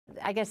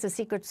I guess the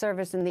Secret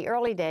Service in the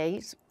early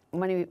days,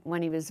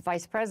 when he was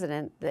vice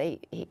president, they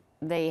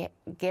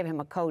gave him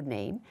a code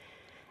name,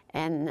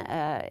 and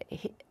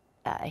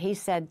he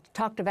said,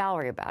 talk to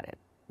Valerie about it.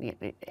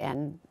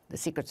 And the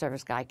Secret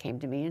Service guy came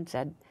to me and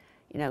said,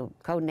 you know,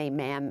 code name,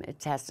 ma'am,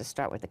 it has to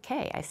start with a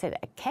K. I said,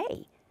 a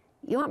K?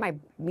 You want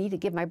me to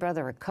give my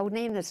brother a code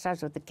name that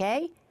starts with a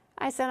K?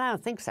 I said, I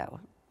don't think so.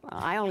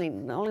 The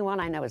only one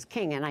I know is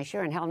King, and I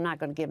sure in hell am not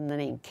going to give him the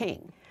name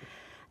King.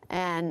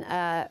 And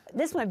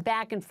this went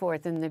back and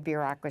forth in the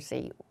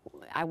bureaucracy.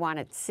 I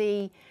wanted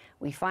C.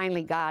 We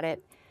finally got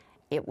it.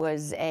 It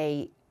was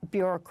a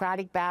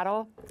bureaucratic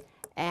battle,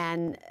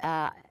 and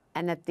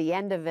at the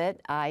end of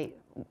it,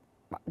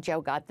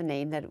 Joe got the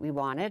name that we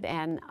wanted,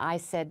 and I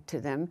said to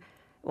them,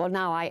 well,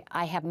 now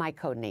I have my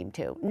code name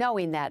too,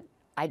 knowing that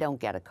I don't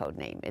get a code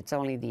name. It's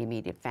only the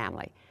immediate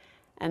family.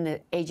 And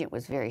the agent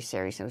was very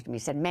serious to me. He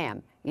said,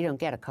 ma'am, you don't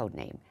get a code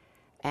name.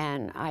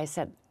 And I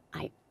said,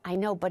 I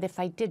know, but if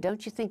I did,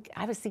 don't you think,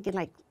 I was thinking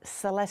like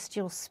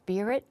celestial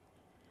spirit?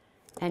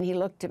 And he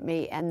looked at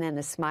me, and then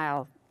a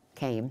smile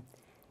came,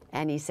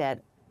 and he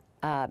said,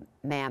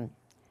 ma'am,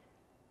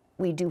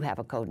 we do have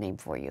a code name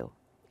for you.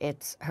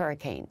 It's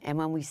Hurricane. And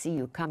when we see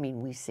you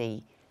coming, we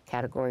see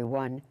category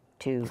 1,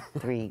 2,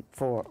 3,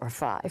 4, or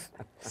 5.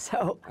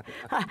 So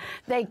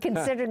they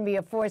considered me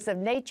a force of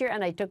nature,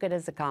 and I took it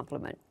as a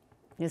compliment.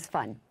 It was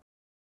fun.